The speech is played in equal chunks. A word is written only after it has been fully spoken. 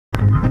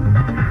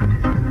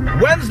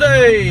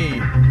Wednesday,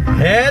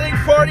 heading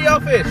for the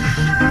office.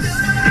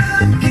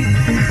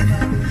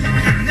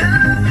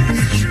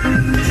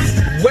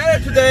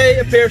 Weather today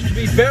appears to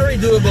be very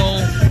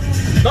doable.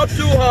 Not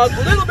too hot,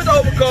 a little bit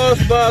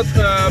overcast, but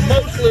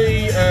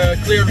mostly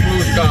clear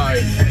blue sky.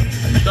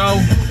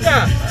 So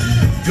yeah,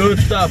 good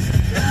stuff.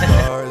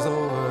 Stars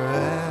over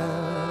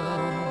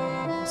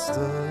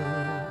Amsterdam.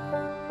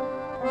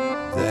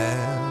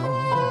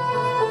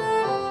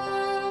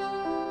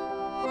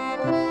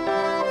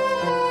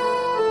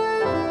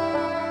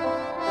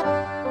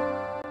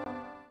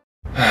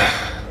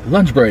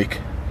 Lunch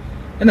break,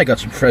 and I got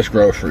some fresh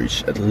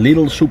groceries at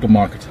Lidl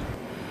supermarket.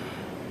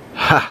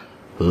 Ha!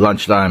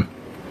 Lunchtime.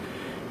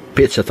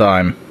 Pizza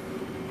time.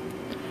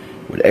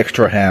 With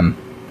extra ham.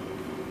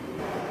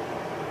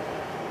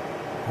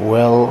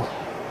 Well,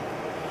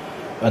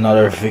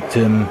 another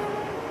victim.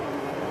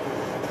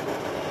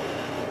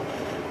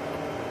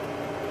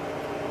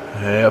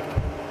 Yep.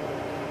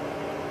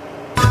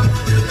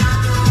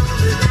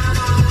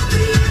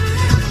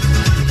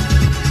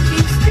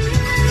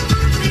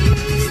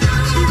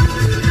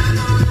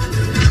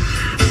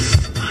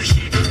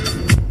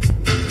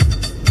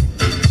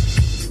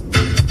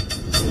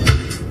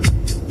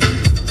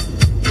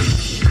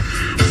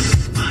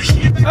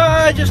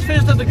 I just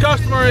visited the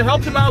customer,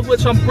 helped him out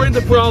with some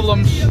printer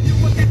problems,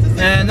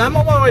 and I'm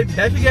on my way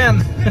back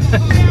again.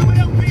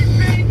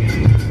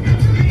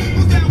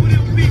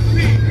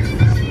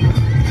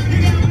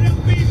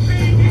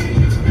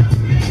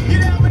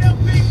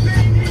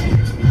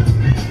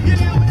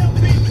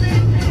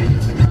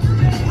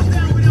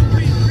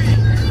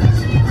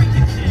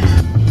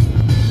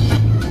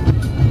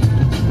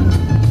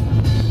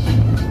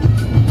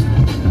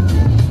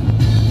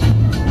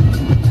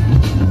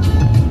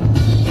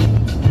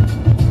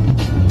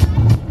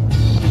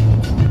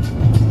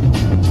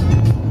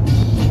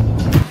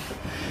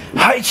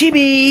 Hi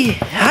Chibi!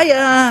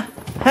 Hiya!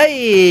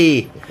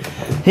 Hey!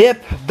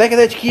 Yep, back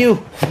at HQ.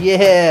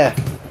 Yeah!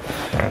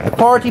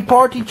 Party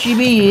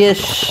Chibi, yes!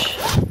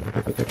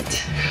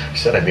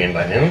 Should I be in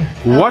by noon?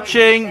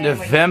 Watching the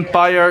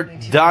Vampire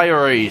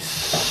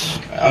Diaries.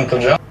 Uncle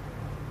Joe?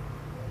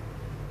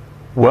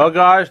 Well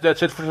guys,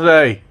 that's it for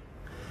today.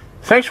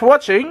 Thanks for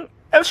watching,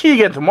 and see you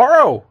again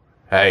tomorrow.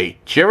 Hey,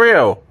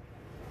 cheerio!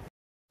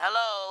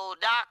 Hello,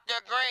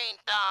 Dr. Green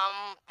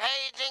Thumb.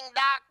 Paging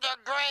Dr.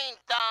 Green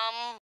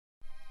Thumb.